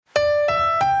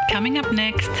Coming up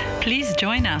next, please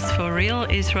join us for Real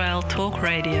Israel Talk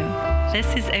Radio. This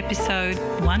is episode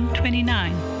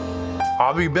 129.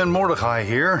 Avi Ben Mordechai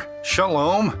here.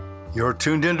 Shalom. You're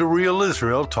tuned into Real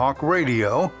Israel Talk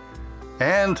Radio.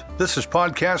 And this is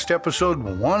podcast episode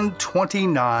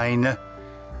 129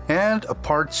 and a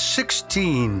part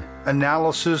 16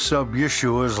 analysis of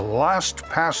Yeshua's last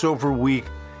Passover week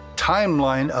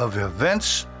timeline of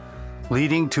events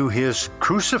leading to his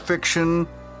crucifixion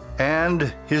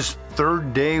and his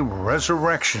third-day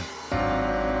resurrection.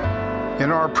 In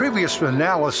our previous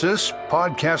analysis,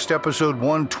 podcast episode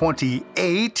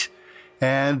 128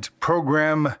 and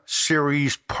program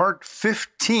series part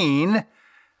 15,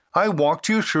 I walked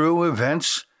you through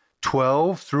events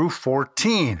 12 through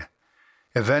 14,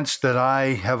 events that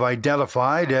I have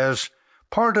identified as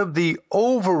part of the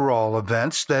overall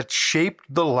events that shaped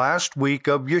the last week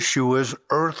of Yeshua's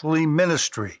earthly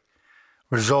ministry,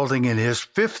 resulting in his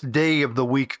fifth day of the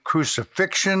week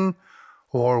crucifixion,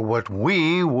 or what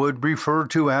we would refer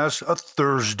to as a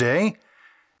Thursday,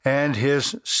 and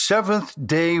his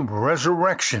seventh-day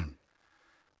resurrection.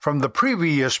 From the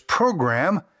previous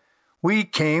program, we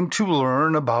came to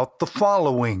learn about the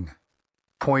following.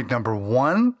 Point number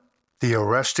 1, the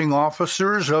arresting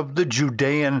officers of the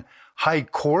Judean High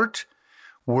Court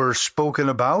were spoken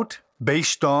about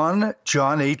based on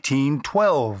John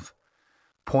 18:12.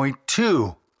 Point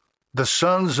 2, the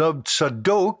sons of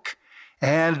Tzadok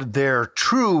and their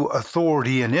true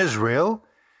authority in Israel,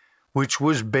 which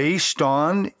was based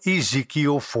on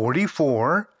Ezekiel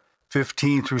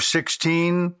 44:15 through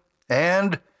 16,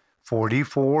 and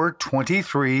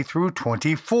 44:23 through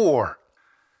 24.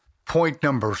 Point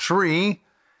number 3,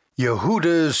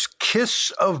 Yehuda's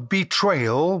kiss of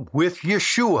betrayal with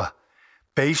Yeshua,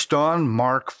 based on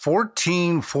Mark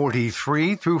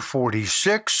 14:43 through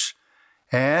 46,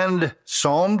 and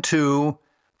Psalm 2,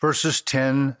 verses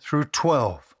 10 through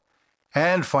 12.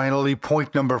 And finally,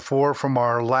 point number 4 from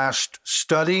our last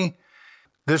study.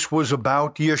 This was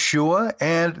about Yeshua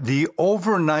and the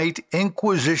overnight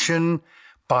inquisition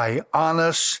by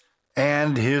Annas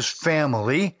and his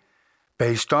family,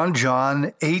 based on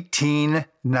John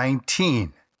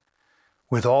 18:19.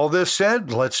 With all this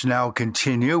said, let's now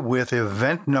continue with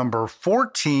event number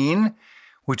 14,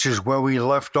 which is where we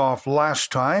left off last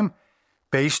time,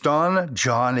 based on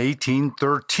John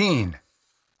 18:13.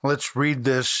 Let's read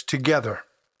this together.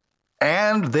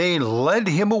 And they led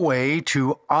him away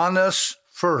to Annas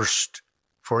first,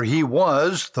 for he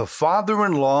was the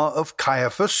father-in-law of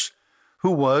Caiaphas,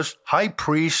 who was high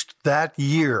priest that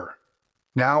year.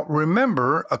 Now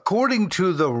remember, according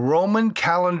to the Roman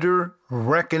calendar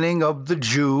reckoning of the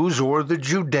Jews or the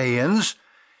Judeans,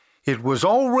 it was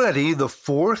already the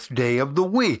fourth day of the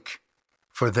week.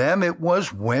 For them it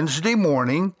was Wednesday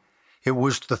morning. It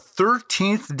was the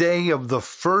 13th day of the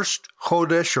first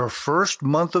Chodesh, or first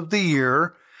month of the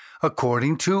year,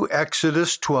 according to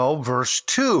Exodus 12, verse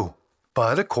 2.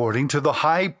 But according to the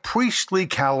high priestly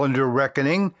calendar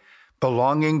reckoning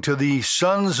belonging to the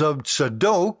sons of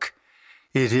Tzadok,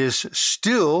 it is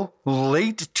still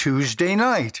late Tuesday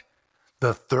night,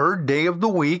 the third day of the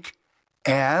week,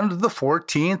 and the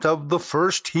 14th of the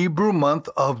first Hebrew month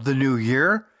of the new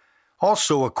year,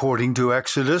 also according to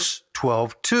Exodus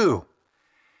 12:2.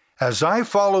 As I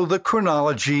follow the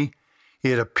chronology,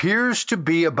 it appears to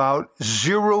be about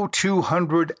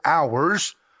 0200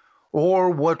 hours, or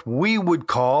what we would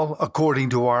call, according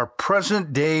to our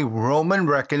present-day Roman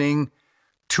reckoning,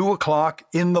 2 o'clock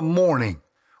in the morning,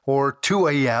 or 2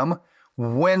 a.m.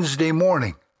 Wednesday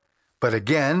morning. But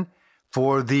again,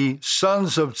 for the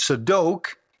sons of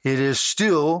Tzadok, it is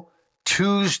still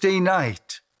Tuesday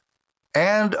night.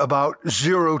 And about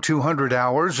 0200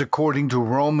 hours, according to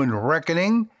Roman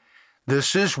reckoning,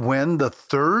 this is when the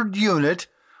third unit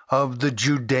of the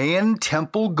Judean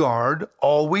temple guard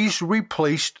always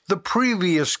replaced the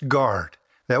previous guard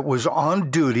that was on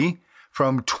duty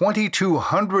from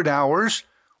 2200 hours,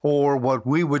 or what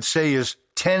we would say is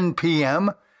 10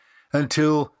 p.m.,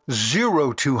 until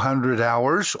 0200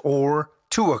 hours, or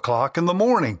 2 o'clock in the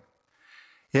morning.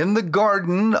 In the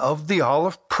Garden of the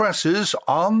Olive Presses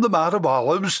on the Mount of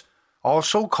Olives,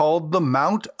 also called the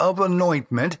Mount of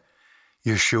Anointment,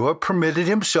 Yeshua permitted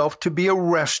himself to be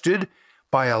arrested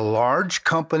by a large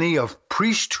company of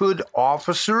priesthood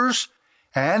officers,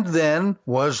 and then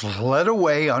was led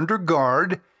away under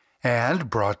guard and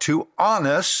brought to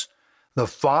Annas, the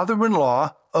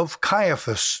father-in-law of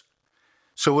Caiaphas.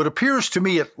 So it appears to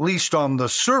me, at least on the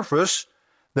surface,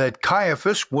 that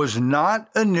Caiaphas was not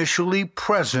initially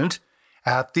present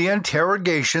at the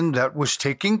interrogation that was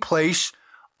taking place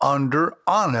under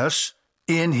Annas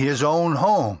in his own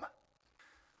home.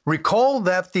 Recall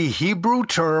that the Hebrew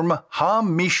term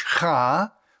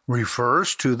ha-mishcha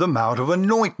refers to the Mount of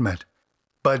Anointment,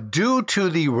 but due to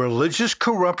the religious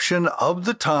corruption of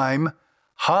the time,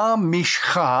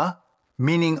 ha-mishcha,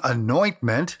 meaning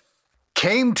anointment,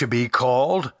 came to be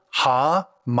called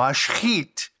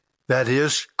ha-mashchit, that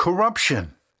is,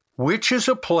 corruption, which is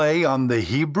a play on the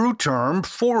Hebrew term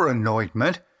for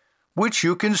anointment, which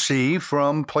you can see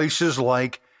from places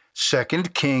like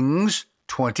 2 Kings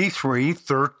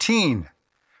 23:13.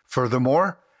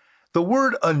 Furthermore, the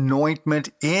word anointment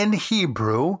in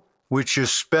Hebrew, which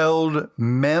is spelled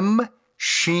mem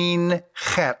shin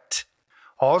chet,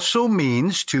 also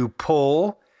means to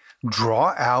pull,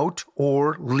 draw out,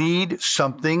 or lead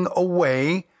something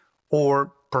away,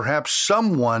 or perhaps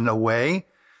someone away,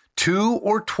 to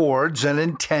or towards an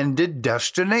intended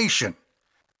destination.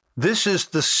 This is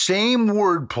the same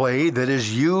wordplay that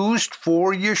is used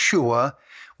for Yeshua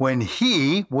when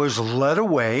he was led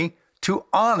away to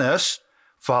Annas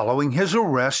following his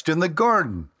arrest in the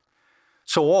garden.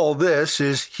 So all this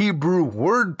is Hebrew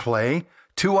wordplay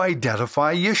to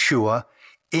identify Yeshua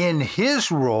in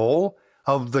his role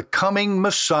of the coming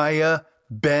Messiah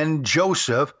ben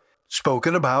Joseph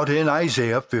spoken about in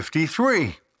Isaiah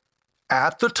 53.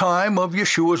 At the time of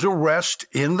Yeshua's arrest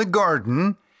in the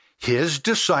garden, his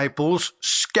disciples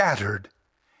scattered,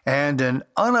 and an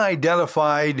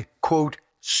unidentified, quote,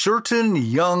 certain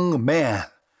young man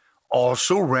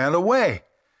also ran away.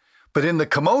 But in the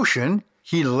commotion,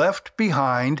 he left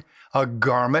behind a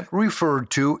garment referred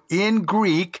to in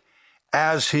Greek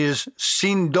as his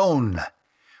sindon,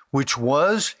 which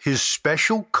was his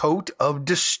special coat of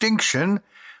distinction,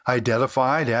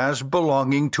 identified as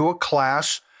belonging to a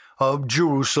class of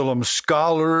Jerusalem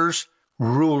scholars,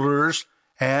 rulers,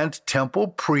 and temple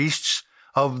priests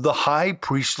of the high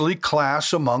priestly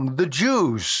class among the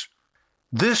Jews.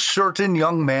 This certain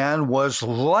young man was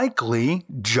likely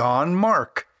John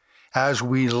Mark, as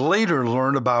we later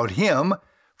learn about him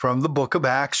from the book of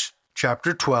Acts,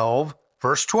 chapter 12,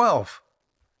 verse 12.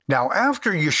 Now,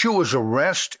 after Yeshua's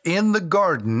arrest in the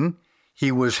garden,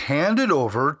 he was handed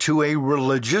over to a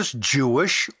religious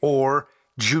Jewish or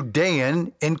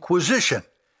Judean inquisition.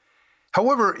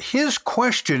 However, his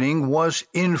questioning was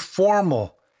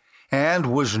informal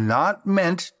and was not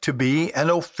meant to be an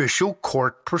official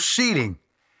court proceeding.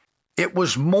 It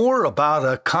was more about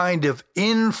a kind of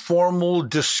informal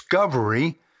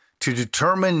discovery to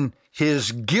determine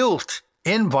his guilt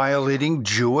in violating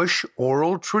Jewish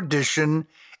oral tradition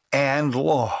and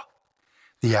law.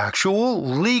 The actual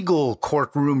legal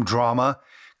courtroom drama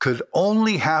could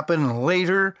only happen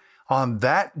later on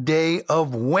that day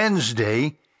of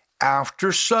Wednesday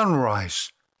after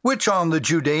sunrise, which on the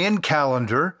Judean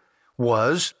calendar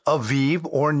was Aviv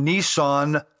or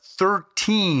Nisan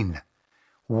 13,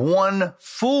 one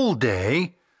full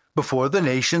day before the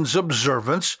nation's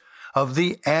observance of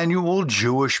the annual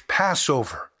Jewish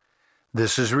Passover.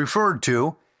 This is referred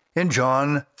to in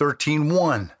John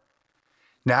 13:1.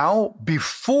 Now,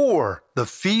 before the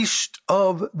feast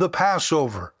of the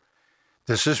Passover,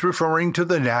 this is referring to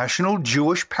the national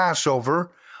Jewish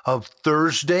Passover of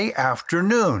Thursday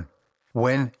afternoon,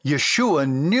 when Yeshua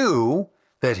knew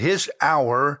that his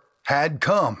hour had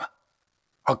come.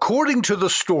 According to the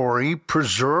story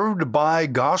preserved by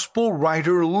Gospel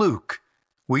writer Luke,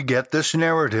 we get this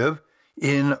narrative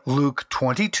in Luke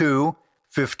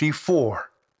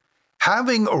 22:54.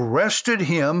 Having arrested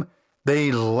him,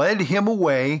 they led him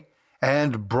away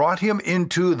and brought him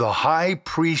into the high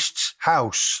priest's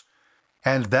house,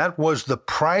 and that was the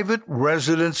private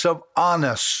residence of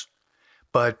Annas.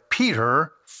 But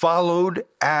Peter followed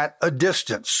at a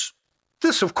distance.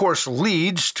 This, of course,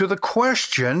 leads to the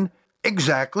question,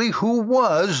 exactly who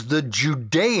was the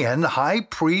Judean high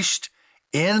priest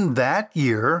in that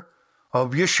year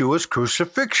of Yeshua's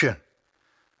crucifixion?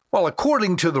 Well,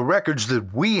 according to the records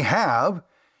that we have,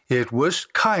 it was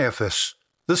Caiaphas,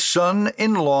 the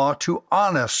son-in-law to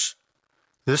Annas.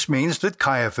 This means that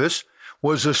Caiaphas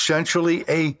was essentially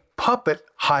a puppet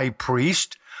high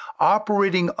priest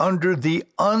operating under the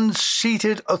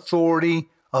unseated authority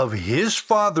of his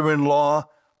father-in-law,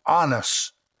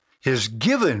 Annas. His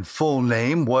given full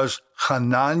name was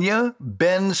Hananiah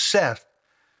ben Seth.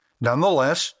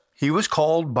 Nonetheless, he was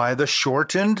called by the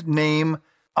shortened name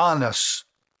Annas.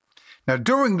 Now,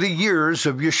 during the years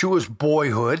of Yeshua's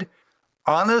boyhood,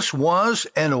 Annas was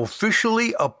an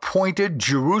officially appointed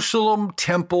Jerusalem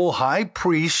temple high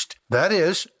priest, that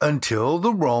is, until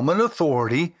the Roman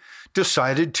authority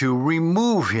decided to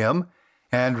remove him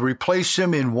and replace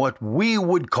him in what we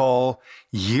would call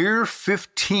year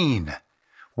 15,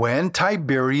 when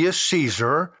Tiberius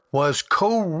Caesar was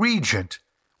co-regent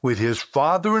with his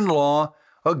father-in-law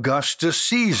Augustus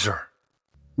Caesar.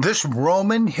 This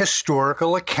Roman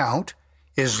historical account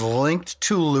is linked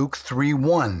to Luke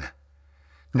 3:1.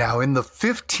 Now in the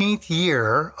 15th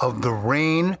year of the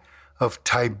reign of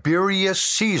Tiberius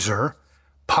Caesar,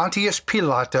 Pontius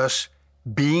Pilatus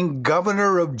being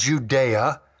governor of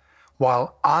Judea,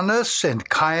 while Annas and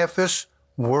Caiaphas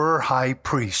were high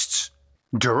priests.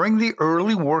 During the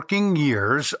early working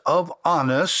years of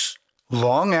Annas,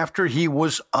 long after he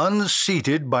was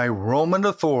unseated by Roman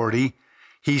authority,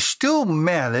 he still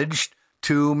managed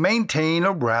to maintain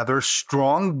a rather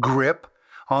strong grip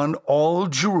on all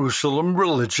Jerusalem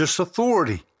religious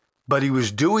authority. But he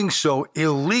was doing so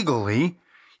illegally,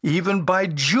 even by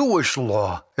Jewish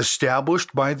law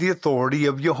established by the authority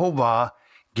of Jehovah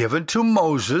given to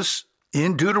Moses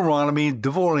in Deuteronomy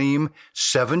Devarim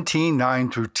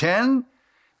 17:9-10,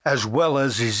 as well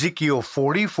as Ezekiel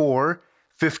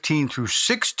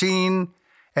 44:15-16,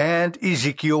 and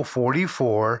Ezekiel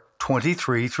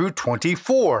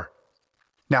 44:23-24.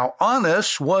 Now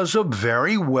Annas was a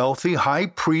very wealthy high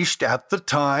priest at the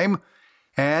time,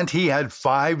 and he had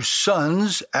 5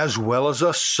 sons as well as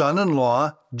a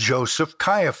son-in-law, Joseph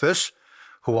Caiaphas,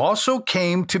 who also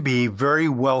came to be very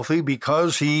wealthy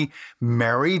because he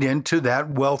married into that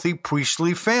wealthy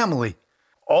priestly family.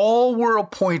 All were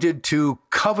appointed to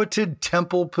coveted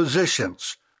temple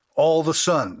positions, all the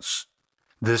sons.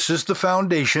 This is the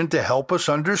foundation to help us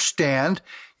understand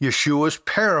Yeshua's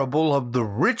parable of the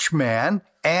rich man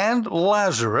and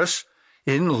Lazarus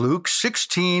in Luke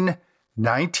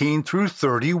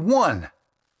 16:19-31.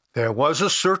 There was a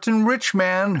certain rich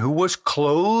man who was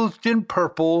clothed in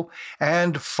purple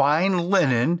and fine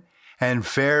linen and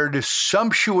fared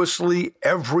sumptuously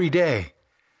every day.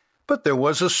 But there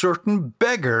was a certain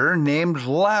beggar named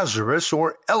Lazarus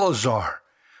or Eleazar,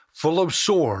 full of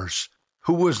sores,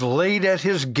 who was laid at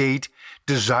his gate,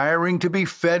 desiring to be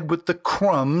fed with the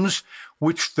crumbs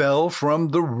which fell from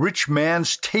the rich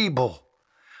man's table.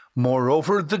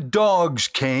 Moreover, the dogs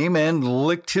came and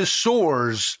licked his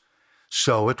sores.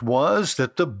 So it was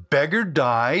that the beggar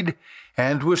died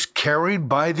and was carried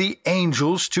by the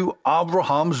angels to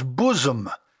Abraham's bosom.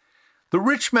 The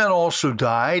rich man also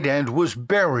died and was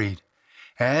buried,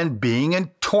 and being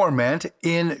in torment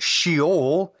in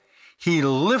Sheol, he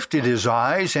lifted his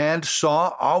eyes and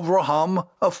saw Abraham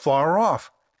afar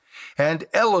off, and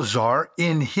Eleazar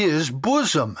in his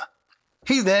bosom.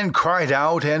 He then cried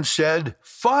out and said,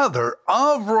 Father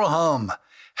Abraham,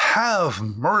 have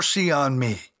mercy on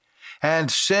me, and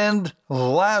send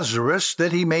Lazarus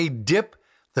that he may dip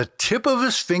the tip of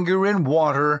his finger in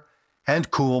water and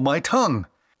cool my tongue.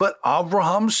 But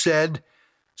Abraham said,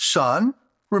 Son,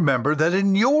 remember that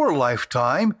in your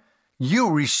lifetime you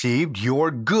received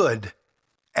your good,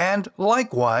 and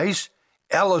likewise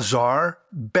Eleazar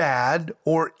bad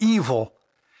or evil.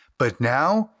 But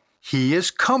now he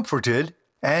is comforted,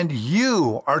 and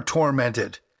you are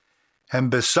tormented.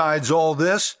 And besides all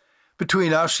this,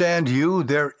 between us and you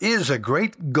there is a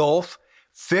great gulf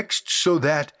fixed so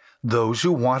that those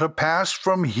who want to pass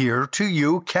from here to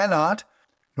you cannot,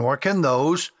 nor can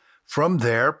those from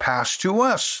there pass to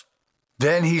us.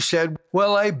 Then he said,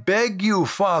 Well, I beg you,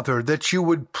 Father, that you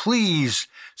would please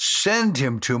send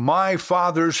him to my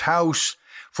father's house,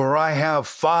 for I have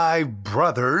 5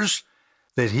 brothers,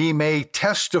 that he may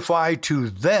testify to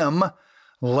them,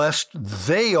 lest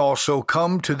they also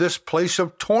come to this place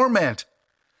of torment.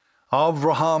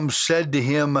 Abraham said to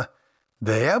him,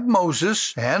 They have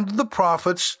Moses and the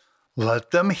prophets,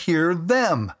 let them hear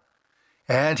them.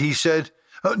 And he said,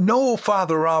 No,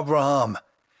 Father Abraham,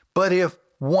 but if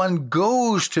one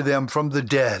goes to them from the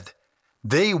dead,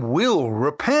 they will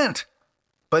repent.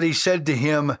 But he said to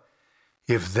him,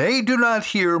 If they do not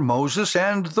hear Moses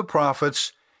and the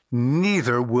prophets,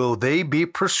 neither will they be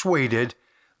persuaded,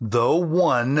 though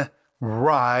one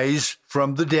rise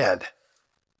from the dead.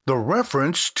 The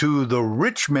reference to the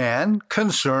rich man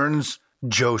concerns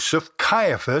Joseph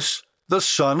Caiaphas, the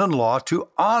son-in-law to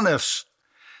Annas.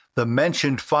 The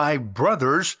mentioned 5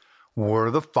 brothers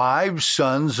were the 5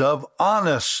 sons of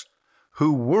Annas,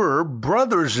 who were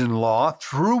brothers-in-law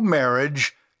through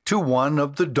marriage to one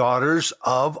of the daughters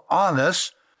of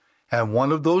Annas, and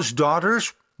one of those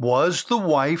daughters was the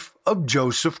wife of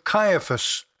Joseph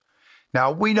Caiaphas.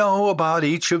 Now we know about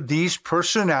each of these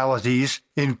personalities,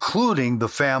 including the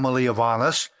family of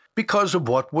Annas, because of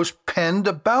what was penned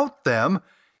about them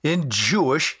in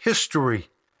Jewish history.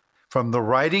 From the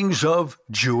writings of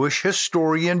Jewish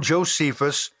historian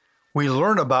Josephus, we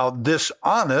learn about this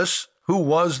Annas, who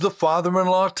was the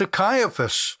father-in-law to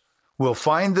Caiaphas. We'll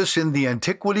find this in the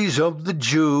Antiquities of the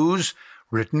Jews,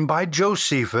 written by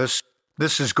Josephus.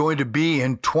 This is going to be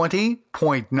in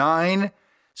 20.9,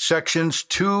 sections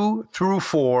 2 through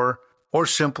 4, or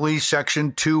simply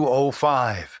section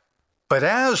 205. But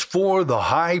as for the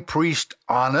high priest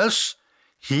Annas,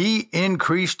 he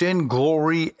increased in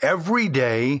glory every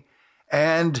day,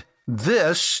 and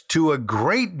this to a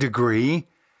great degree,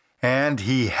 and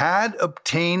he had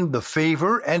obtained the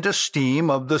favor and esteem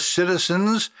of the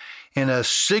citizens in a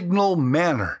signal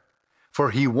manner, for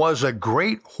he was a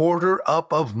great hoarder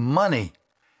up of money.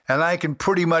 And I can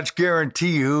pretty much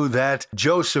guarantee you that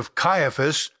Joseph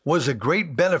Caiaphas was a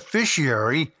great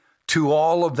beneficiary to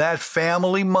all of that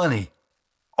family money.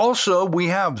 Also, we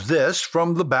have this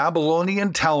from the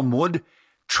Babylonian Talmud,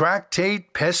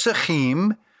 Tractate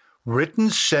Pesachim, written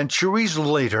centuries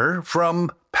later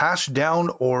from passed down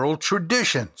oral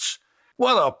traditions.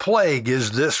 What a plague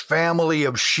is this family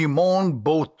of Shimon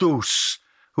Bothus,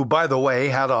 who, by the way,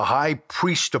 had a high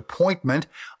priest appointment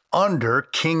under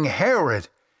King Herod,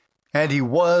 and he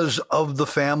was of the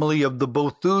family of the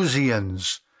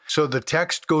Bothusians. So the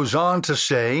text goes on to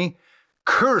say,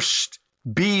 "Cursed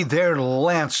be their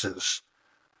lances."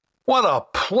 What a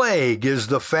plague is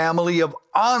the family of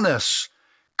Annas!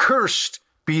 Cursed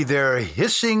be their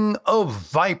hissing of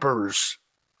vipers.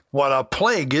 What a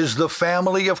plague is the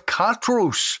family of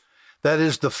Catrus, that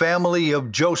is the family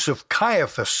of Joseph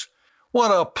Caiaphas.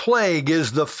 What a plague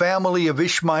is the family of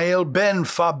Ishmael ben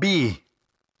Fabi.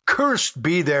 Cursed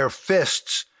be their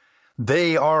fists.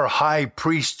 They are high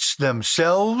priests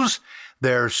themselves,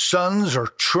 their sons are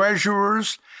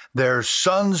treasurers, their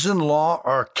sons-in-law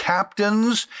are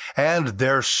captains, and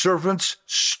their servants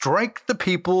strike the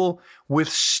people with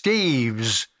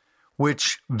staves,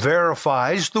 which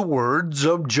verifies the words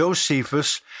of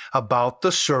Josephus about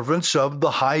the servants of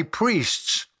the high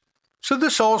priests. So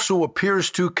this also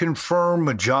appears to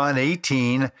confirm John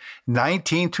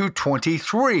 18:19 through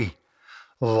 23,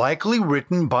 likely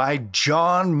written by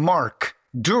John Mark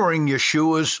during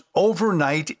Yeshua's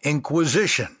overnight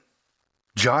inquisition.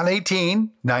 John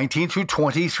 18:19 through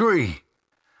 23.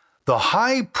 The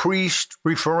high priest,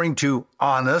 referring to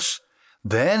Annas,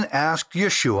 then asked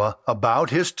Yeshua about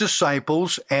his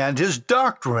disciples and his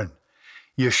doctrine.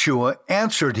 Yeshua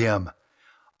answered him,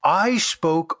 "I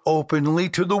spoke openly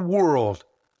to the world.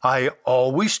 I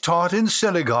always taught in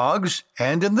synagogues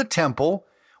and in the temple,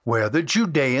 where the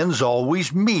Judeans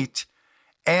always meet,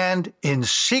 and in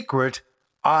secret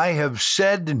I have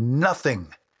said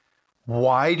nothing.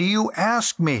 Why do you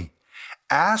ask me?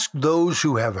 Ask those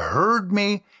who have heard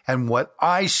me and what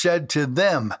I said to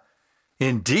them.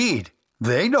 Indeed,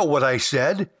 they know what I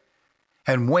said."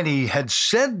 And when he had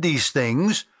said these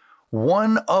things,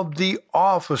 one of the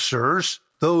officers,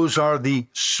 those are the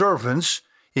servants,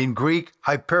 in Greek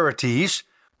hyperetes,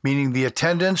 meaning the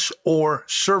attendants or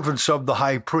servants of the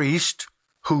high priest,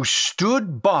 who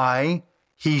stood by,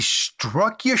 he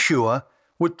struck Yeshua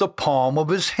with the palm of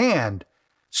his hand,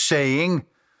 saying,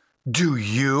 "Do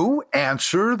you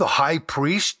answer the high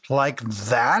priest like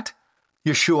that?"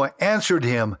 Yeshua answered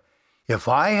him, "If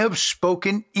I have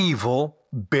spoken evil,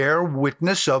 bear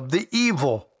witness of the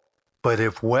evil. But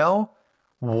if well,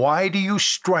 why do you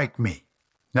strike me?"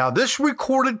 Now this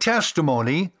recorded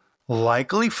testimony,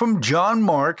 likely from John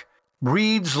Mark,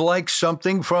 reads like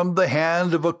something from the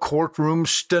hand of a courtroom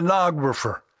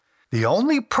stenographer. The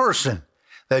only person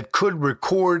that could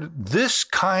record this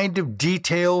kind of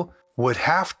detail would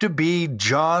have to be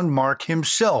John Mark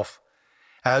himself.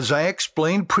 As I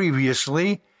explained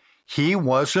previously, he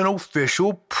was an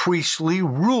official priestly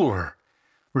ruler,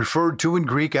 referred to in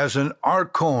Greek as an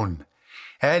archon,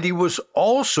 and he was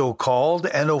also called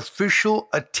an official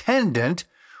attendant,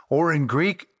 or in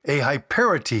Greek, a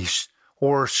hyperetes,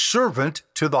 or servant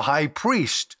to the high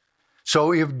priest.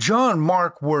 So if John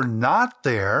Mark were not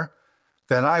there,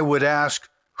 then I would ask,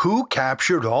 who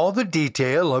captured all the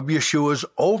detail of Yeshua's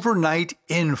overnight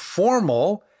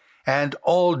informal and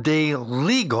all-day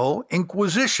legal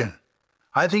inquisition?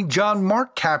 I think John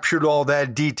Mark captured all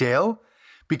that detail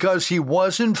because he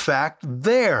was in fact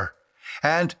there,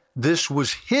 and this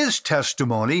was his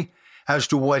testimony as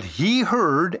to what he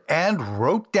heard and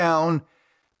wrote down,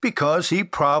 because he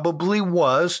probably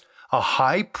was a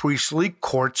high priestly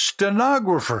court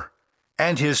stenographer,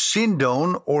 and his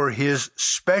sindon, or his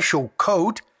special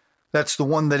coat, that's the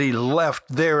one that he left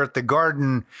there at the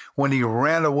garden when he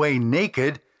ran away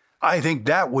naked, I think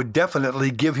that would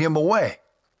definitely give him away.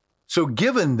 So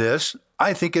given this,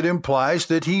 I think it implies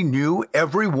that he knew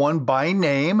everyone by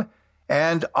name,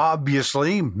 and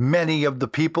obviously many of the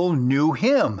people knew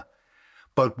him.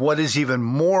 But what is even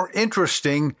more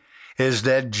interesting is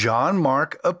that John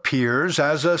Mark appears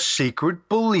as a secret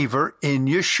believer in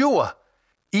Yeshua,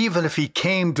 even if he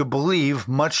came to believe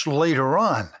much later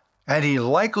on. and he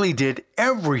likely did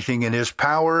everything in his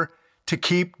power to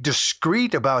keep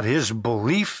discreet about his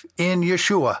belief in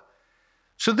Yeshua.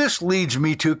 So this leads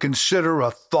me to consider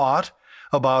a thought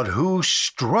about who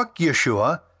struck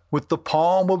Yeshua with the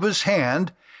palm of his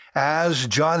hand, as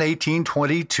John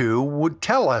 18:22 would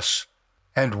tell us.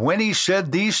 And when he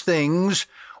said these things,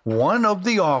 one of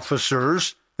the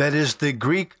officers, that is the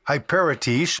Greek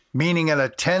hyperetes, meaning an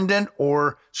attendant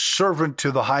or servant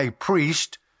to the high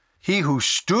priest, he who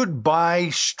stood by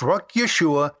struck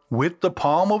Yeshua with the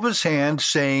palm of his hand,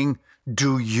 saying,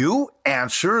 "Do you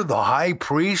answer the high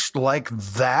priest like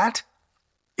that?"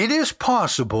 It is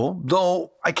possible,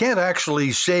 though I can't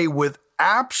actually say with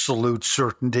absolute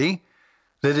certainty,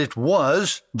 that it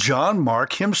was John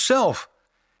Mark himself.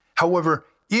 However,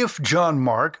 if John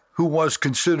Mark, who was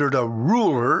considered a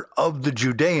ruler of the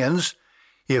Judeans,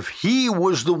 if he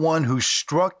was the one who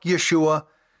struck Yeshua,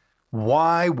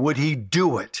 why would he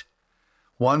do it?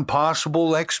 One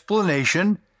possible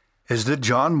explanation is that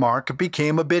John Mark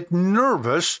became a bit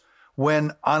nervous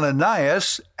when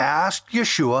Ananias asked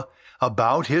Yeshua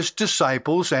about his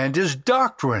disciples and his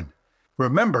doctrine.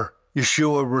 Remember,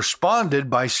 Yeshua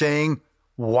responded by saying,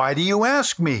 "Why do you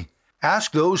ask me?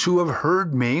 Ask those who have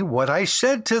heard me what I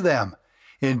said to them.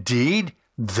 Indeed,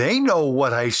 they know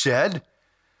what I said."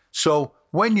 So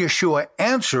when Yeshua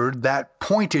answered that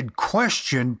pointed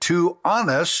question to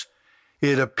Annas,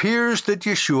 it appears that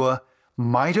Yeshua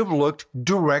might have looked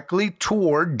directly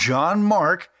toward John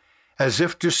Mark, as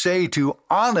if to say to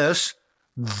Annas,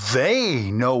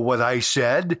 "They know what I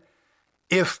said."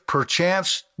 If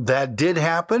perchance that did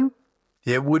happen,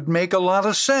 it would make a lot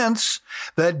of sense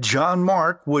that John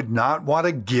Mark would not want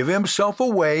to give himself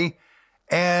away,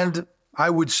 and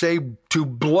I would say to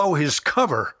blow his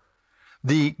cover.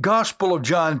 The Gospel of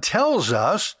John tells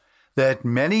us that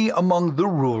many among the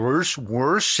rulers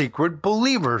were secret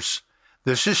believers.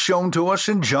 This is shown to us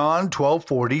in John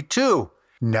 12:42.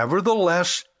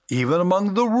 Nevertheless, even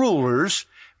among the rulers,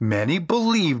 many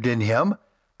believed in him,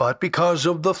 but because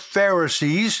of the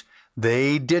Pharisees,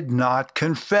 they did not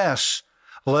confess,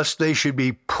 lest they should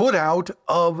be put out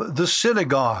of the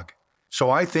synagogue. So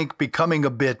I think, becoming a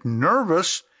bit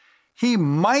nervous, he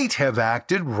might have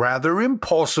acted rather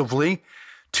impulsively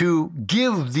to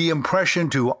give the impression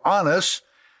to Annas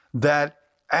that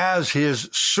as his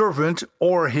servant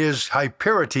or his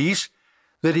hyperetes,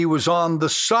 that he was on the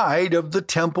side of the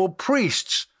temple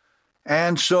priests.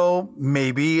 And so,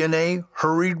 maybe in a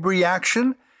hurried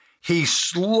reaction, he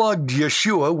slugged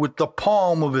Yeshua with the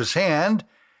palm of his hand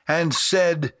and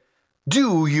said,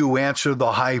 "Do you answer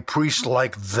the high priest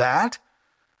like that?"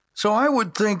 So I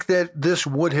would think that this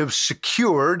would have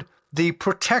secured the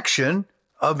protection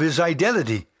of his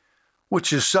identity,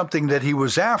 which is something that he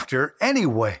was after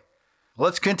anyway.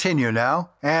 Let's continue now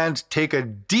and take a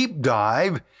deep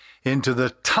dive into the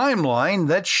timeline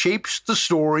that shapes the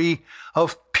story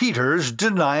of Peter's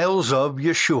denials of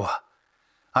Yeshua.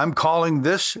 I'm calling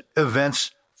this events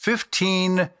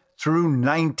 15 through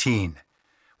 19,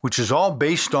 which is all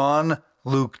based on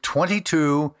Luke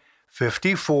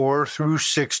 22:54 through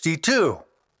 62.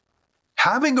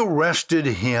 Having arrested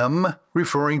him,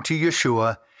 referring to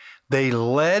Yeshua, they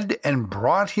led and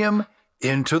brought him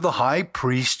into the high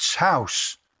priest's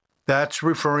house. That's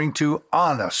referring to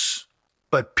Annas.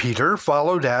 But Peter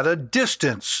followed at a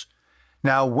distance.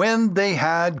 Now when they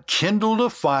had kindled a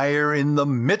fire in the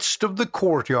midst of the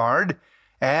courtyard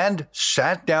and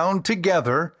sat down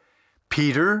together,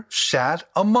 Peter sat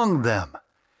among them.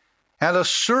 And a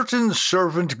certain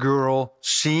servant girl,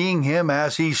 seeing him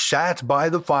as he sat by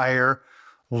the fire,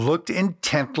 looked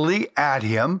intently at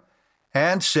him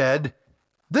and said,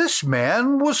 "This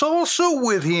man was also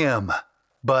with him."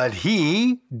 But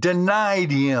he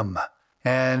denied him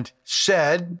and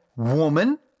said,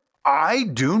 "Woman, I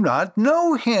do not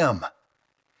know him."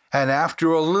 And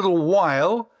after a little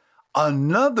while,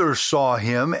 another saw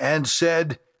him and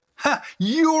said,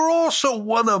 "You're also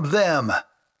one of them."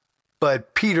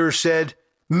 But Peter said,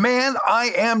 "Man, I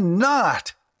am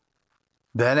not."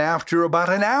 Then after about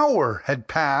an hour had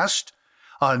passed,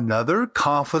 another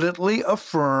confidently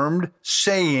affirmed,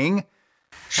 saying,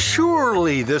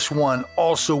 "Surely this one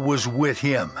also was with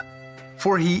him,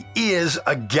 for he is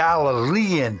a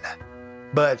Galilean."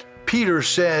 But Peter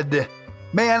said,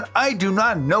 "Man, I do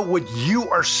not know what you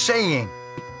are saying."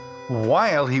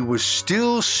 While he was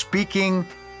still speaking,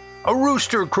 a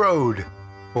rooster crowed.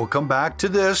 We'll come back to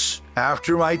this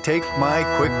after I take my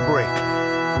quick break.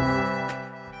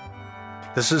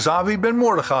 This is Avi Ben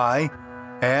Mordechai,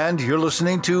 and you're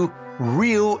listening to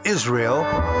Real Israel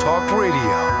Talk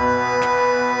Radio.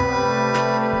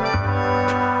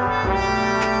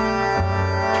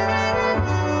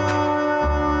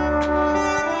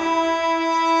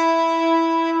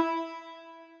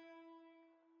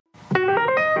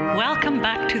 Welcome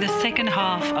back to the second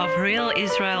half of Real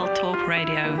Israel Talk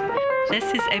Radio. This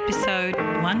is episode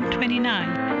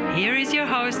 129. Here is your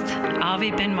host,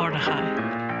 Avi Ben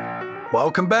Mordechai.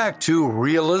 Welcome back to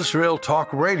Real Israel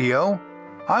Talk Radio.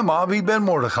 I'm Avi Ben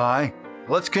Mordechai.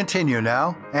 Let's continue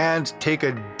now and take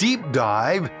a deep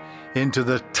dive into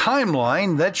the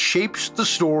timeline that shapes the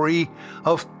story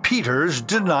of Peter's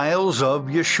denials of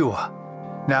Yeshua.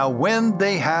 Now, when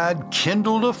they had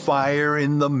kindled a fire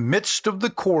in the midst of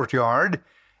the courtyard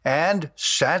and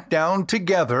sat down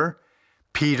together,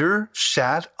 Peter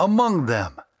sat among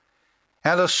them.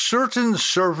 And a certain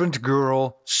servant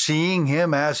girl, seeing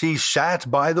him as he sat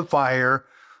by the fire,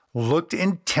 looked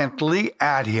intently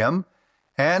at him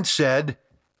and said,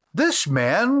 "This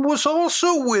man was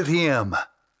also with him."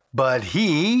 But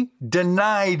he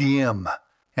denied him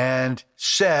and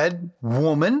said,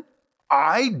 "Woman,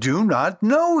 I do not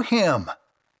know him."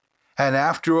 And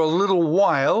after a little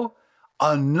while,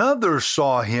 another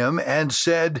saw him and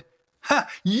said,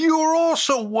 "You're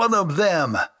also one of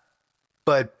them."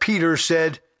 But Peter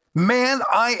said, "Man,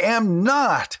 I am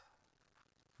not."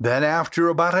 Then after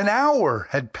about an hour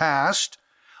had passed,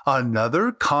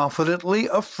 another confidently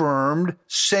affirmed,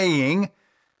 saying,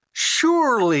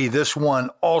 "Surely this one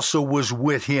also was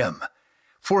with him,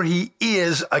 for he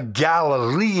is a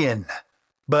Galilean."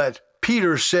 But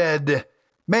Peter said,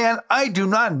 "Man, I do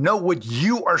not know what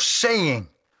you are saying."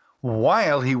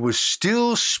 While he was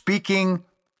still speaking,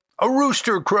 a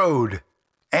rooster crowed,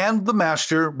 and the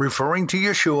master, referring to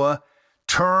Yeshua,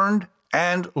 turned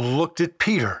and looked at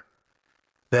Peter.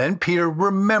 Then Peter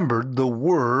remembered the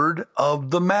word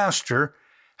of the master,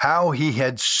 how he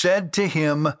had said to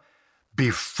him,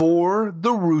 "Before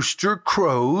the rooster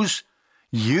crows,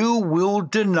 you will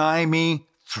deny me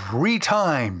 3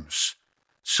 times."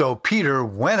 So Peter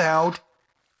went out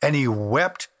and he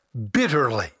wept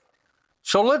bitterly.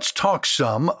 So let's talk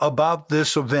some about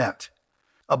this event.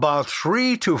 About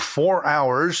 3 to 4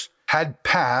 hours had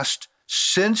passed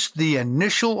since the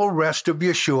initial arrest of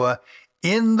Yeshua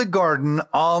in the garden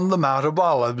on the Mount of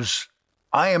Olives.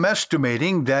 I am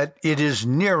estimating that it is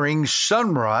nearing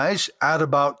sunrise at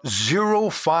about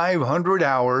 0500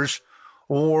 hours,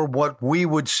 or what we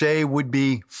would say would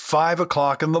be 5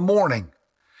 o'clock in the morning.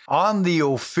 On the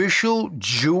official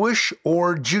Jewish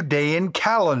or Judean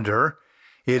calendar,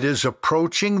 it is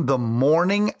approaching the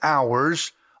morning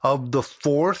hours of the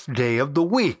 4th day of the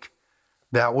week.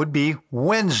 That would be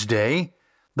Wednesday,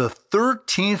 the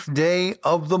 13th day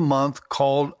of the month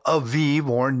called Aviv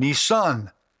or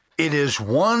Nisan. It is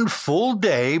 1 full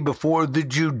day before the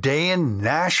Judean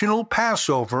national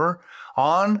Passover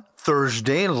on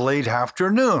Thursday late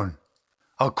afternoon.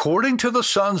 According to the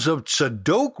sons of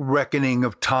Tzadok reckoning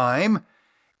of time,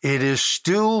 it is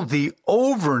still the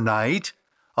overnight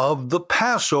of the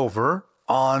Passover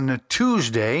on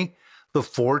Tuesday, the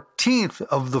 14th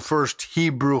of the first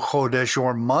Hebrew Chodesh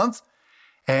or month,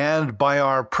 and by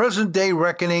our present-day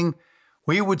reckoning,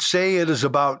 we would say it is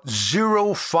about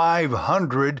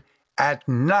 0500 at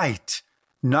night,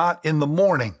 not in the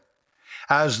morning,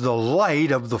 as the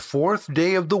light of the 4th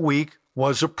day of the week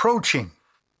was approaching.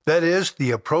 That is,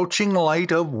 the approaching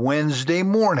light of Wednesday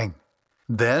morning.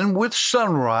 Then with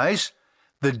sunrise,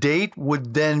 the date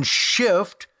would then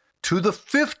shift to the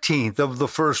 15th of the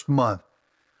first month,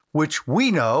 which we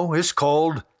know is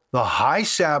called the High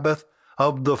Sabbath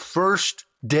of the first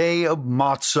day of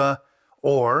Matzah,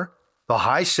 or the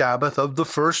High Sabbath of the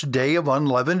first day of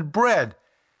unleavened bread.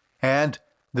 And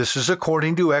this is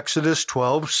according to Exodus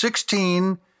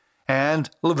 12:16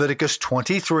 and Leviticus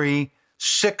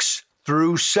 23:6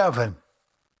 through 7.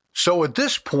 So at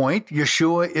this point,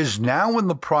 Yeshua is now in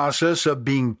the process of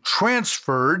being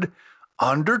transferred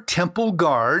under temple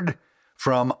guard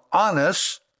from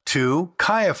Annas to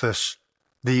Caiaphas,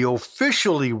 the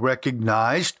officially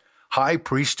recognized high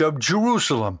priest of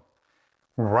Jerusalem.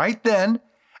 Right then,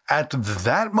 at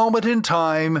that moment in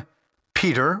time,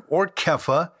 Peter, or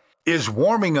Kepha, is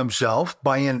warming himself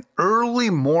by an early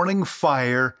morning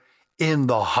fire in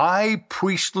the high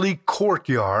priestly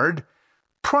courtyard,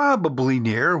 probably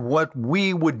near what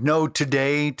we would know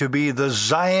today to be the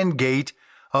Zion Gate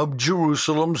of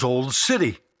Jerusalem's old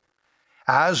city.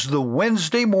 As the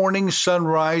Wednesday morning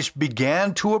sunrise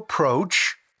began to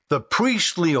approach, the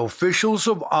priestly officials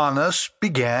of Annas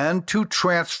began to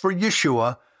transfer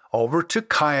Yeshua over to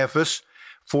Caiaphas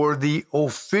for the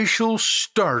official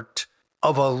start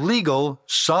of a legal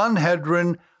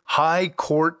Sanhedrin high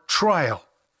court trial.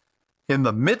 In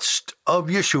the midst of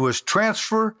Yeshua's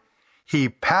transfer, he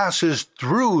passes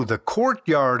through the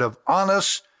courtyard of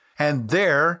Annas, and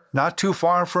there, not too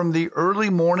far from the early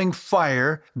morning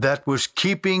fire that was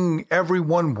keeping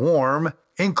everyone warm,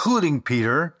 including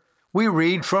Peter, we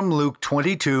read from Luke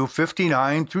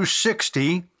 22:59 through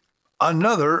 60,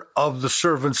 another of the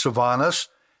servants of Annas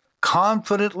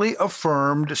confidently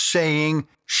affirmed, saying,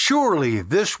 "Surely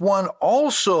this one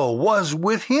also was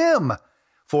with him,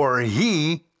 for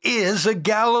he is a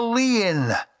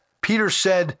Galilean." Peter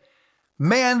said,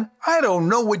 "Man, I don't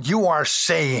know what you are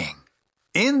saying."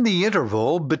 In the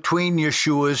interval between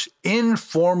Yeshua's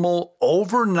informal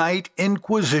overnight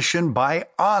inquisition by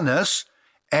Annas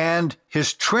and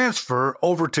his transfer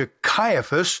over to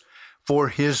Caiaphas for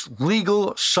his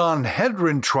legal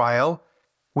Sanhedrin trial,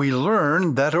 we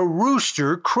learn that a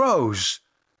rooster crows,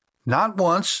 not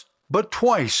once, but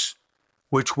twice,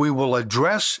 which we will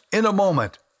address in a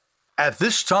moment. At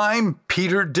this time,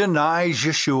 Peter denies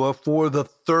Yeshua for the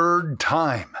third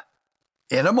time.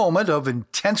 In a moment of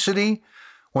intensity,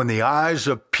 when the eyes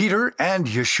of Peter and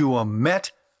Yeshua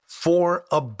met for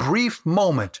a brief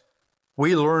moment,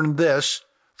 we learn this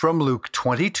from Luke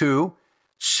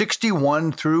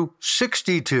 22:61 through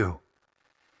 62.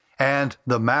 And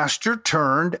the master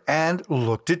turned and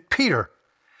looked at Peter.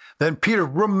 Then Peter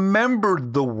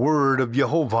remembered the word of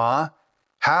Jehovah,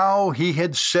 how he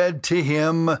had said to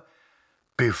him,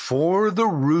 "Before the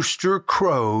rooster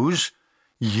crows,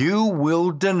 you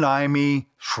will deny me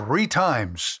 3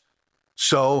 times."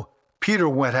 So Peter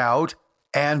went out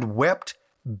and wept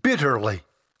bitterly.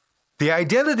 The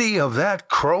identity of that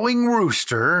crowing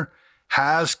rooster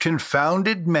has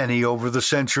confounded many over the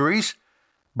centuries,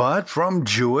 but from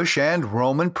Jewish and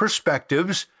Roman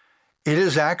perspectives, it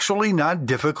is actually not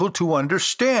difficult to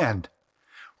understand.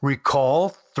 Recall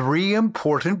 3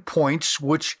 important points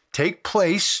which take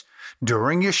place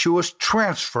during Yeshua's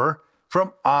transfer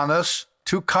from Annas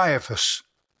to Caiaphas.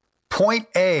 Point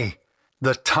A,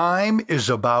 the time is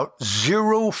about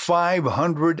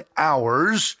 0500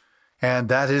 hours, and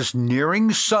that is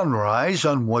nearing sunrise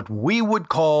on what we would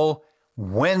call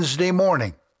Wednesday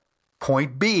morning.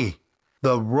 Point B,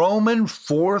 the Roman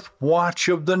 4th watch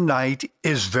of the night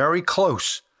is very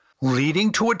close,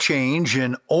 leading to a change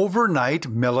in overnight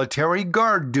military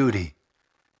guard duty.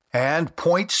 And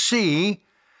point C,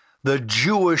 the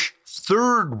Jewish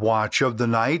 3rd watch of the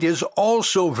night is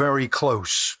also very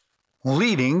close,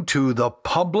 leading to the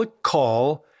public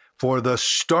call for the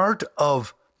start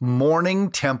of morning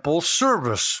temple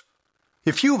service.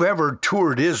 If you've ever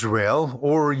toured Israel,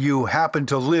 or you happen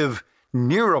to live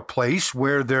near a place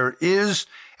where there is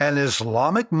an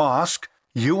Islamic mosque,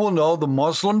 you will know the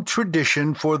Muslim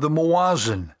tradition for the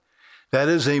muazzin. That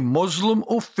is a Muslim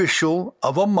official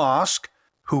of a mosque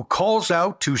who calls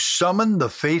out to summon the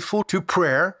faithful to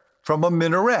prayer from a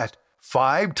minaret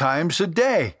 5 times a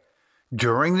day.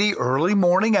 During the early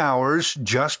morning hours,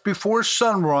 just before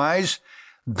sunrise,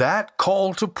 that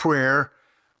call to prayer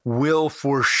will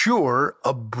for sure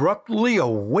abruptly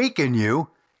awaken you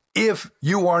if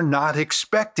you are not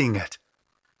expecting it.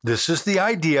 This is the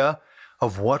idea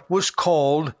of what was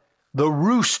called the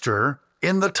rooster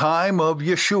in the time of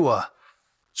Yeshua.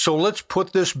 So let's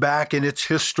put this back in its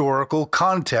historical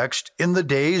context in the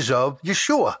days of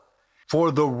Yeshua.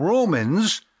 For the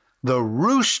Romans, the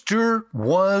rooster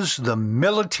was the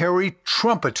military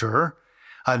trumpeter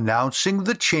announcing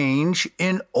the change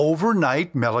in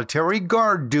overnight military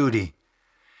guard duty.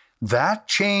 That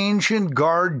change in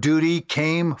guard duty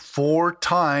came 4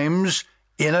 times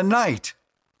in a night.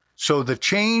 So the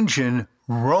change in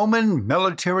Roman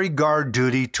military guard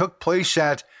duty took place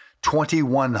at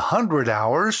 2100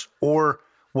 hours, or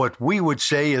what we would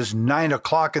say is 9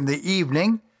 o'clock in the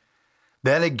evening,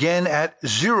 then again at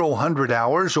 0000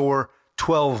 hours, or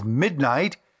 12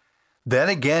 midnight, then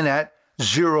again at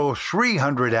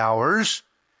 0300 hours,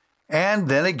 and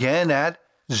then again at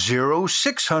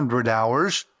 0600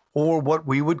 hours, or what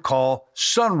we would call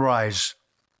sunrise.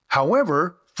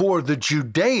 However, for the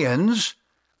Judeans,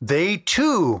 they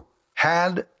too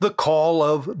had the call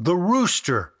of the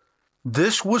rooster.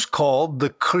 This was called the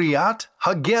Kriyat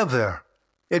HaGever.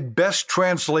 It best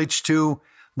translates to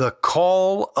the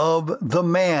call of the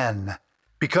man,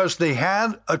 because they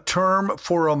had a term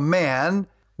for a man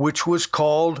which was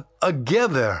called a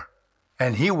gever,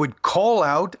 and he would call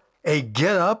out a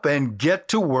get up and get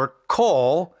to work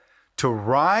call to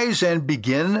rise and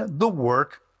begin the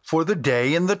work for the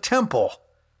day in the temple.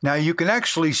 Now you can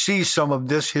actually see some of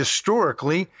this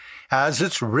historically as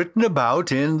it's written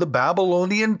about in the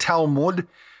Babylonian Talmud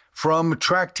from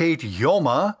Tractate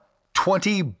Yoma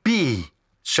 20b,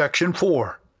 section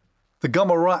 4. The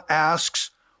Gemara asks,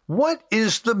 what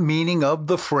is the meaning of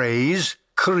the phrase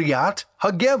Kriyat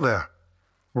HaGever?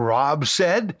 Rab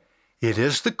said, it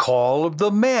is the call of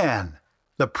the man,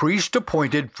 the priest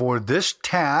appointed for this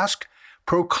task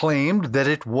proclaimed that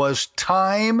it was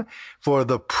time for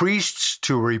the priests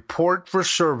to report for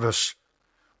service.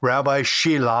 Rabbi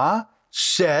Shila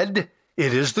said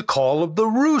it is the call of the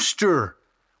rooster,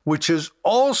 which is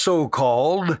also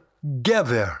called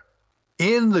Gever.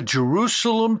 In the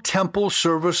Jerusalem temple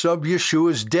service of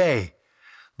Yeshua's day,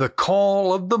 the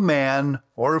call of the man,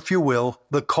 or if you will,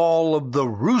 the call of the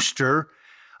rooster,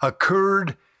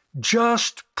 occurred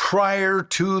just prior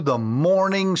to the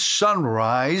morning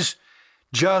sunrise,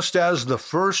 just as the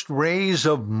first rays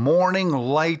of morning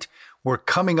light were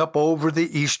coming up over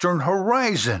the eastern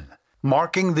horizon,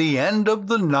 marking the end of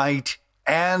the night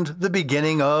and the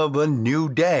beginning of a new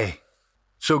day.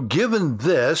 So given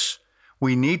this,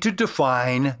 we need to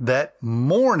define that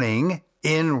morning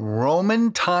in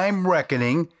Roman time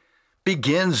reckoning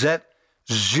begins at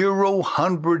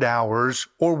 0000 hours,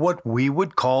 or what we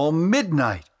would call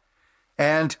midnight.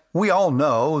 And we all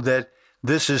know that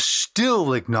this is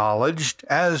still acknowledged,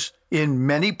 as in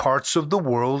many parts of the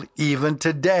world even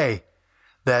today,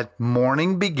 that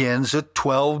morning begins at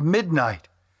 12 midnight.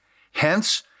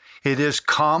 Hence, it is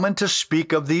common to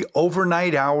speak of the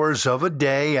overnight hours of a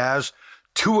day as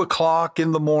 2 o'clock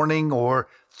in the morning, or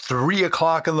 3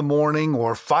 o'clock in the morning,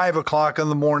 or 5 o'clock in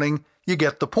the morning. You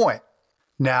get the point.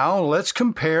 Now let's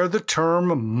compare the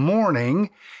term morning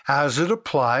as it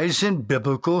applies in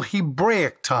biblical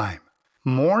Hebraic time.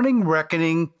 Morning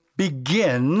reckoning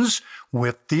begins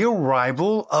with the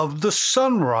arrival of the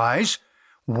sunrise,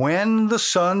 when the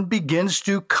sun begins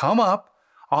to come up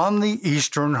on the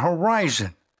eastern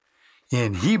horizon.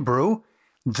 In Hebrew,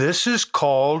 this is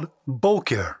called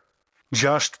boker.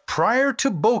 Just prior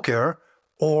to boker,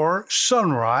 or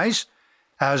sunrise,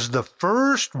 as the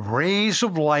first rays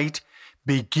of light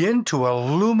begin to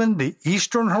illumine the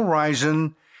eastern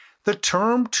horizon, the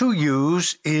term to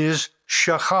use is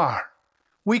shachar.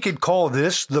 We could call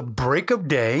this the break of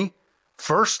day,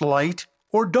 first light,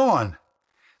 or dawn.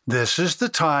 This is the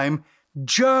time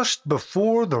just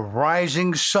before the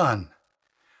rising sun.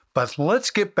 But let's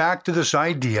get back to this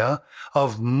idea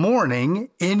of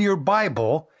morning in your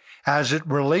Bible as it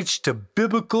relates to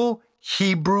biblical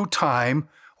Hebrew time,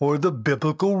 or the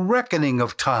biblical reckoning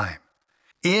of time.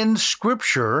 In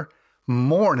Scripture,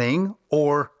 morning,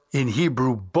 or in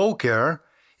Hebrew boker,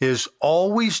 is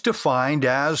always defined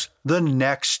as the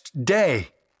next day.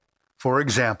 For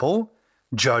example,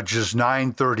 Judges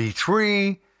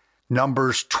 9:33,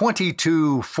 Numbers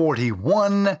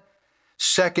 22:41,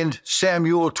 2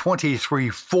 Samuel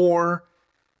 23:4,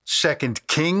 2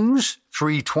 Kings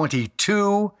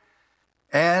 3:22,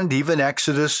 and even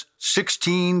Exodus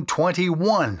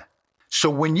 16:21. So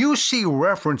when you see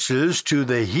references to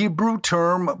the Hebrew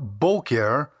term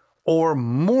boker, or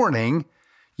morning,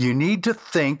 you need to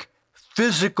think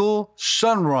physical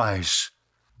sunrise.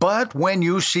 But when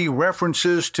you see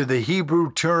references to the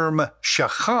Hebrew term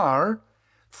shachar,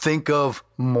 think of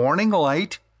morning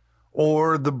light,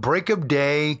 or the break of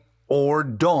day, or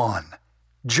dawn,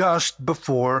 just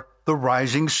before the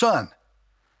rising sun.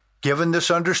 Given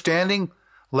this understanding,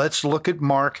 let's look at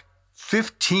Mark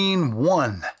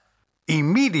 15:1.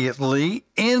 Immediately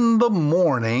in the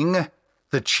morning,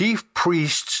 the chief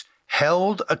priests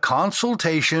held a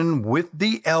consultation with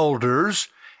the elders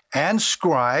and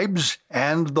scribes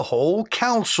and the whole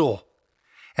council,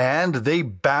 and they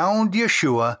bound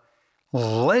Yeshua,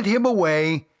 led him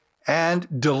away,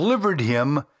 and delivered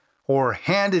him, or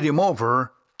handed him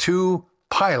over, to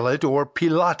Pilate, or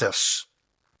Pilatus.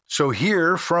 So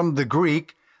here from the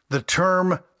Greek, the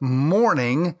term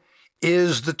morning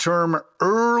is the term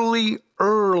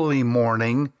early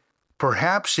morning,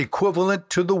 perhaps equivalent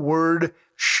to the word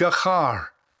shachar,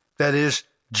 that is,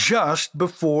 just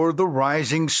before the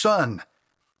rising sun.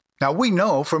 Now we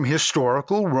know from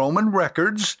historical Roman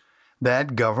records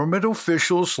that government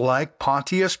officials like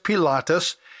Pontius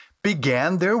Pilatus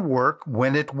began their work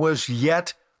when it was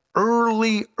yet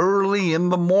early in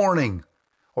the morning,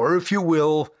 or if you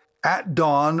will, at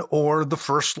dawn or the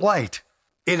first light.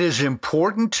 It is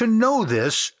important to know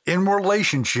this in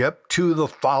relationship to the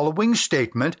following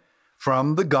statement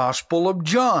from the Gospel of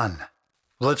John.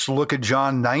 Let's look at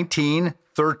John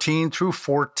 19:13 through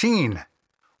 14.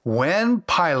 When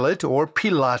Pilate, or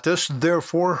Pilatus,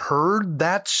 therefore heard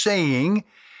that saying,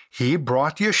 he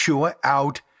brought Yeshua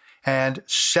out and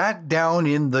sat down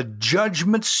in the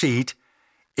judgment seat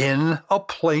in a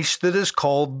place that is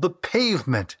called the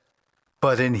pavement,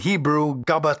 but in Hebrew,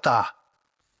 Gabbatha.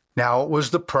 Now it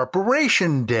was the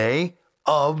preparation day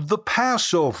of the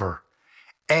Passover,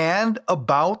 and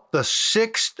about the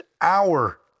 6th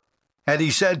hour. And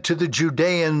he said to the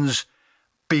Judeans,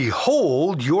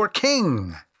 "Behold your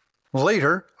king."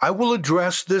 Later, I will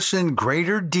address this in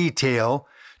greater detail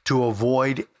to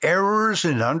avoid errors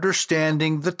in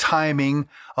understanding the timing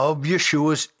of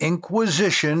Yeshua's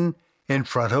inquisition in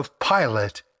front of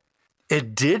Pilate.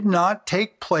 It did not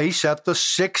take place at the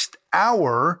 6th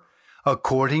hour,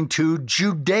 according to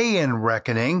Judean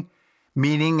reckoning,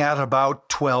 meaning at about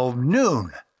 12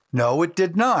 noon. No, it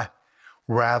did not.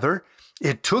 Rather,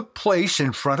 it took place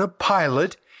in front of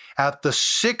Pilate at the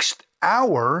 6th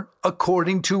hour,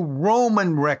 according to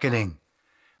Roman reckoning,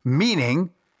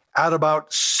 meaning at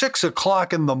about 6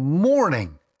 o'clock in the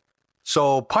morning.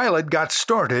 So Pilate got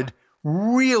started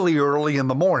really early in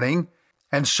the morning,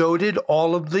 and so did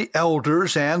all of the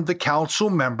elders and the council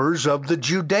members of the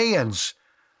Judeans.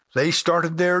 They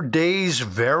started their days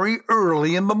very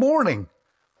early in the morning.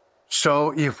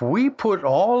 So if we put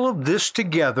all of this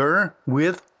together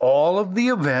with all of the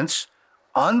events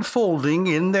unfolding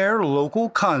in their local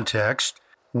context,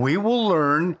 we will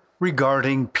learn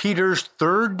regarding Peter's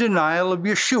third denial of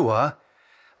Yeshua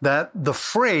that the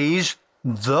phrase,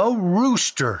 the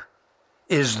rooster,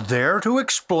 is there to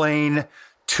explain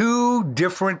two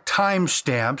different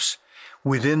timestamps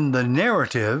within the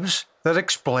narratives that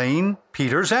explain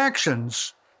Peter's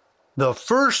actions. The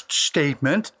first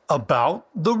statement about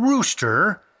the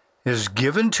rooster is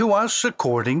given to us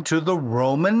according to the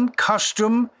Roman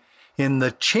custom in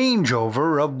the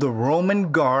changeover of the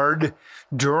Roman guard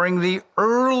during the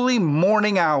early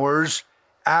morning hours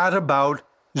at about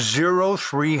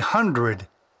 0300.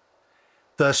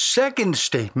 The second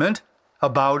statement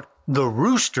about the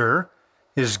rooster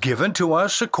is given to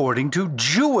us according to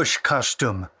Jewish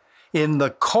custom in the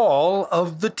call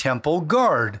of the temple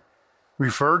guard,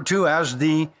 referred to as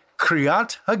the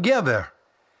Kriyat HaGever,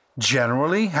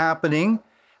 generally happening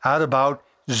at about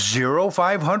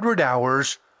 0500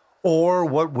 hours, or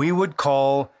what we would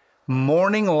call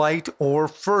morning light or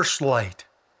first light.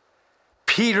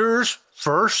 Peter's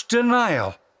first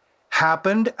denial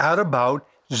happened at about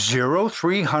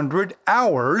 0300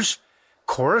 hours,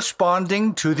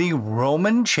 corresponding to the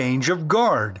Roman change of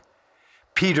guard.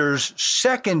 Peter's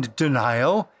second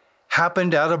denial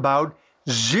happened at about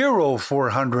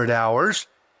 0400 hours,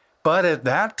 but at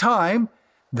that time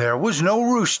there was no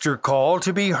rooster call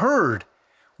to be heard,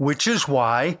 which is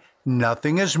why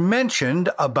nothing is mentioned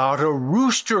about a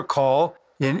rooster call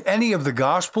in any of the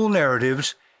gospel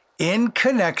narratives in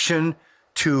connection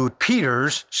to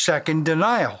Peter's second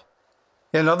denial.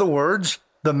 In other words,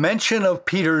 the mention of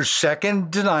Peter's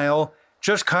second denial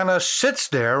just kind of sits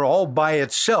there all by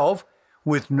itself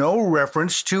with no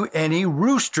reference to any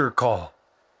rooster call.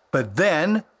 But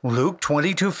then Luke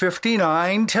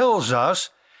 22:59 tells us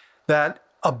that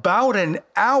about an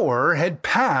hour had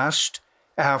passed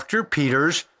after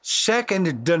Peter's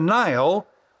second denial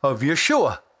of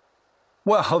Yeshua.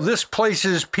 Well, this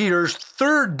places Peter's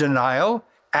third denial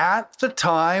at the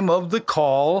time of the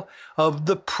call of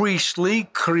the priestly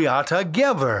Kriyat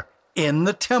HaGever in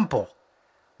the temple.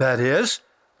 That is,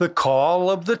 the call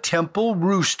of the temple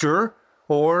rooster,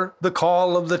 or the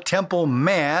call of the temple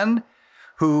man,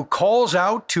 who calls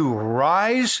out to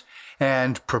rise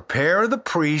and prepare the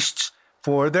priests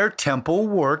for their temple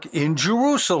work in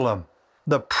Jerusalem.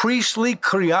 The priestly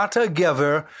Kriyat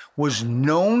HaGever was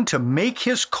known to make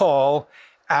his call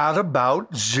at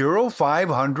about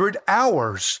 0500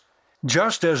 hours,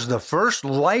 just as the first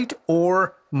light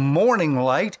or morning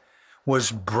light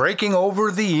was breaking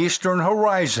over the eastern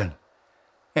horizon.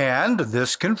 And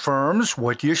this confirms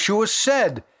what Yeshua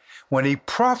said when he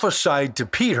prophesied to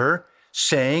Peter,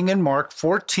 saying in Mark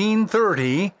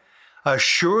 14:30,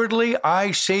 "Assuredly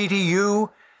I say to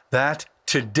you that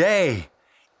today,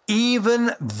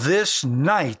 even this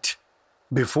night,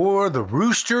 before the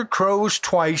rooster crows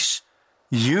twice,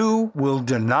 you will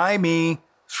deny me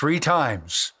 3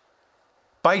 times.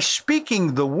 By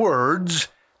speaking the words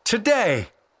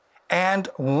today and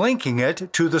linking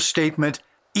it to the statement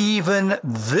even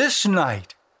this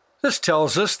night, this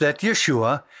tells us that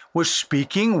Yeshua was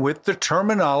speaking with the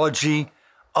terminology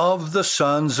of the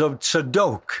sons of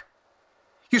Tzadok.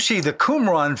 You see, the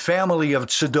Qumran family of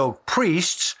Tzadok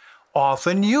priests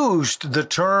often used the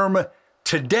term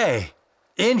today,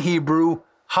 in Hebrew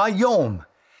hayom,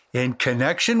 in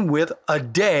connection with a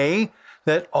day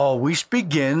that always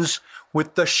begins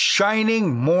with the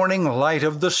shining morning light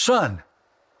of the sun.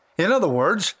 In other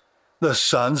words, the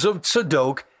sons of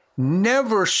Tzadok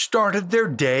never started their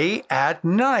day at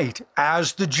night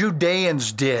as the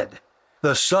Judeans did.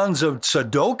 The sons of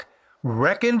Tzadok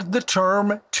reckoned the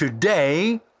term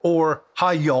today, or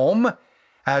hayom,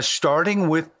 as starting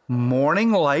with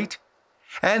morning light,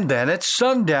 and then at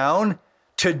sundown,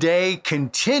 today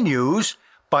continues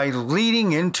by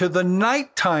leading into the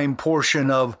nighttime portion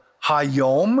of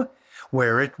hayom,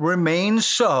 where it remains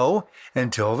so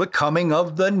until the coming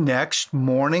of the next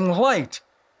morning light,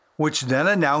 which then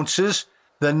announces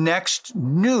the next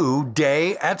new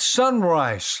day at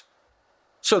sunrise.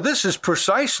 So this is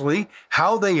precisely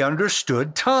how they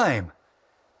understood time.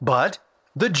 But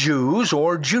the Jews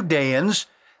or Judeans,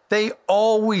 they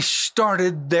always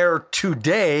started their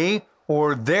today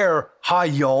or their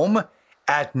Hayom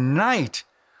at night,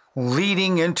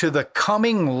 leading into the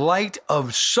coming light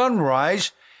of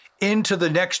sunrise into the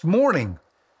next morning,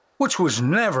 which was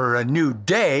never a new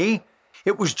day.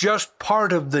 It was just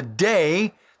part of the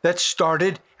day that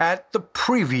started at the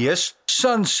previous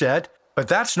sunset, but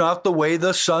that's not the way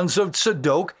the sons of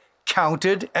Tzadok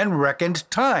counted and reckoned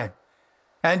time.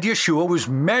 And Yeshua was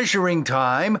measuring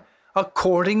time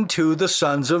according to the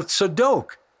sons of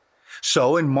Tzadok.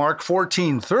 So in Mark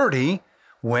 14:30,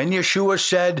 when Yeshua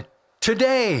said,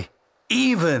 "Today,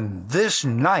 even this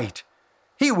night,"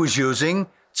 he was using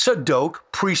Tzadok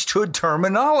priesthood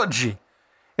terminology.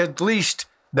 At least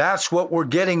that's what we're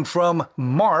getting from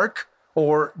Mark,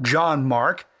 or John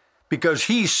Mark, because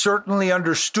he certainly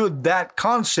understood that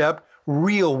concept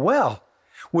real well,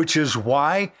 which is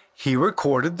why he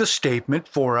recorded the statement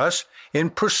for us in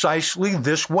precisely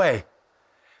this way.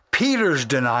 Peter's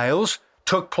denials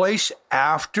took place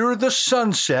after the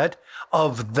sunset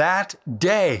of that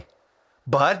day,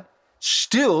 but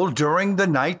still during the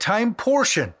nighttime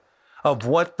portion of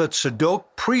what the Tzadok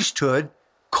priesthood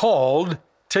called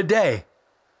today.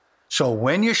 So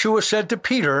when Yeshua said to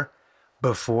Peter,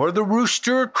 "Before the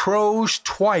rooster crows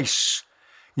twice,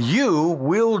 you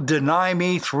will deny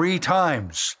me 3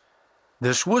 times,"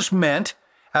 this was meant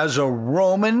as a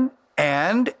Roman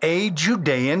and a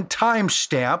Judean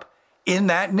timestamp in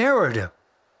that narrative.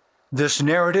 This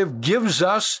narrative gives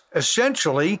us,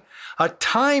 essentially, a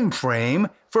time frame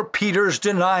for Peter's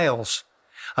denials,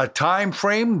 a time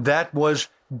frame that was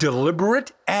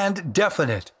deliberate and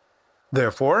definite.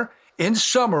 Therefore, in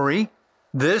summary,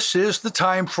 this is the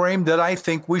time frame that I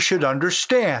think we should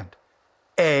understand.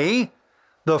 A,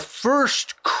 the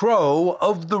first crow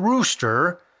of the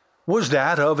rooster was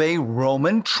that of a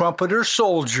Roman trumpeter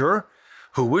soldier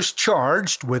who was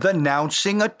charged with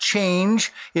announcing a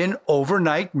change in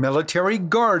overnight military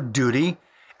guard duty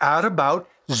at about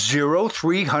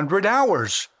 0300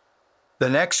 hours. The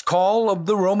next call of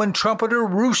the Roman trumpeter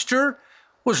rooster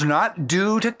was not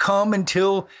due to come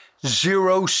until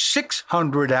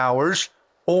 0600 hours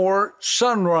or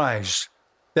sunrise,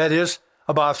 that is,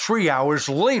 about 3 hours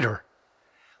later.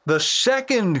 The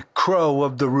second crow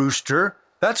of the rooster,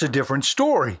 that's a different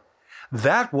story.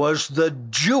 That was the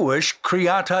Jewish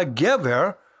Kriyat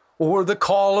HaGever, or the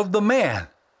call of the man.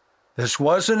 This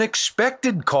was an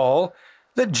expected call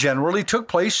that generally took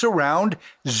place around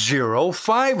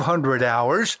 0500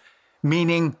 hours,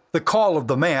 meaning the call of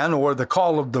the man, or the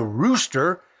call of the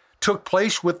rooster, took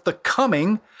place with the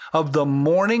coming of the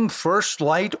morning first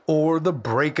light or the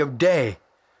break of day.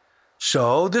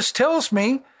 So this tells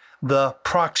me the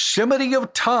proximity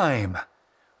of time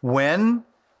when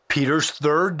Peter's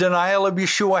third denial of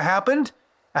Yeshua happened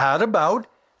at about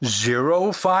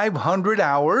 0500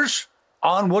 hours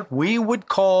on what we would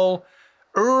call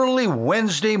early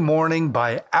Wednesday morning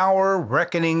by our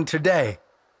reckoning today.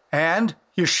 And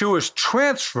Yeshua's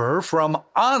transfer from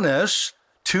Annas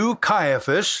to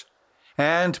Caiaphas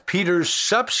and Peter's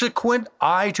subsequent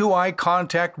eye-to-eye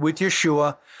contact with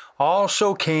Yeshua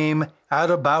also came at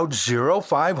about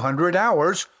 0500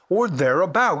 hours or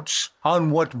thereabouts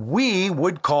on what we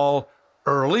would call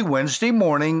early Wednesday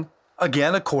morning,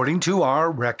 again according to our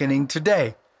reckoning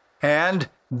today. And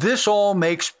this all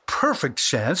makes perfect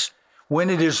sense when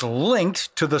it is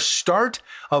linked to the start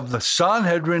of the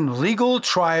Sanhedrin legal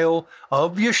trial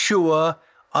of Yeshua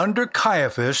under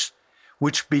Caiaphas,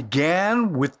 which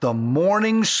began with the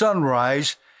morning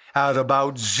sunrise at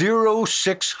about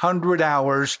 0600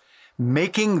 hours,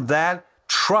 making that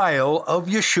trial of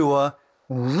Yeshua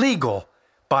legal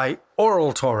by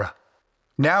oral Torah.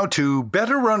 Now, to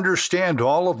better understand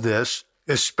all of this,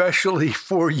 especially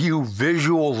for you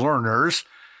visual learners,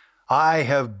 I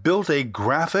have built a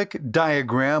graphic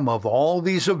diagram of all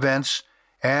these events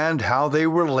and how they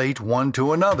relate one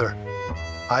to another.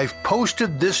 I've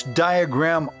posted this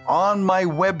diagram on my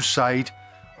website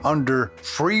under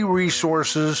free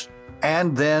resources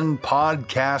and then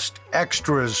podcast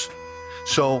extras.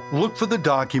 So look for the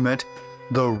document,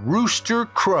 The Rooster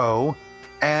Crow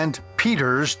and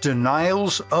Peter's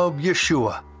Denials of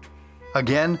Yeshua.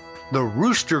 Again, The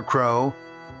Rooster Crow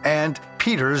and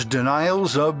Peter's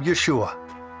Denials of Yeshua.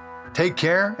 Take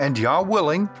care, and Yah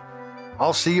willing,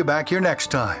 I'll see you back here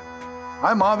next time.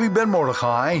 I'm Avi Ben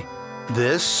Mordechai.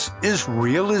 This is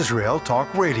Real Israel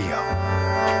Talk Radio.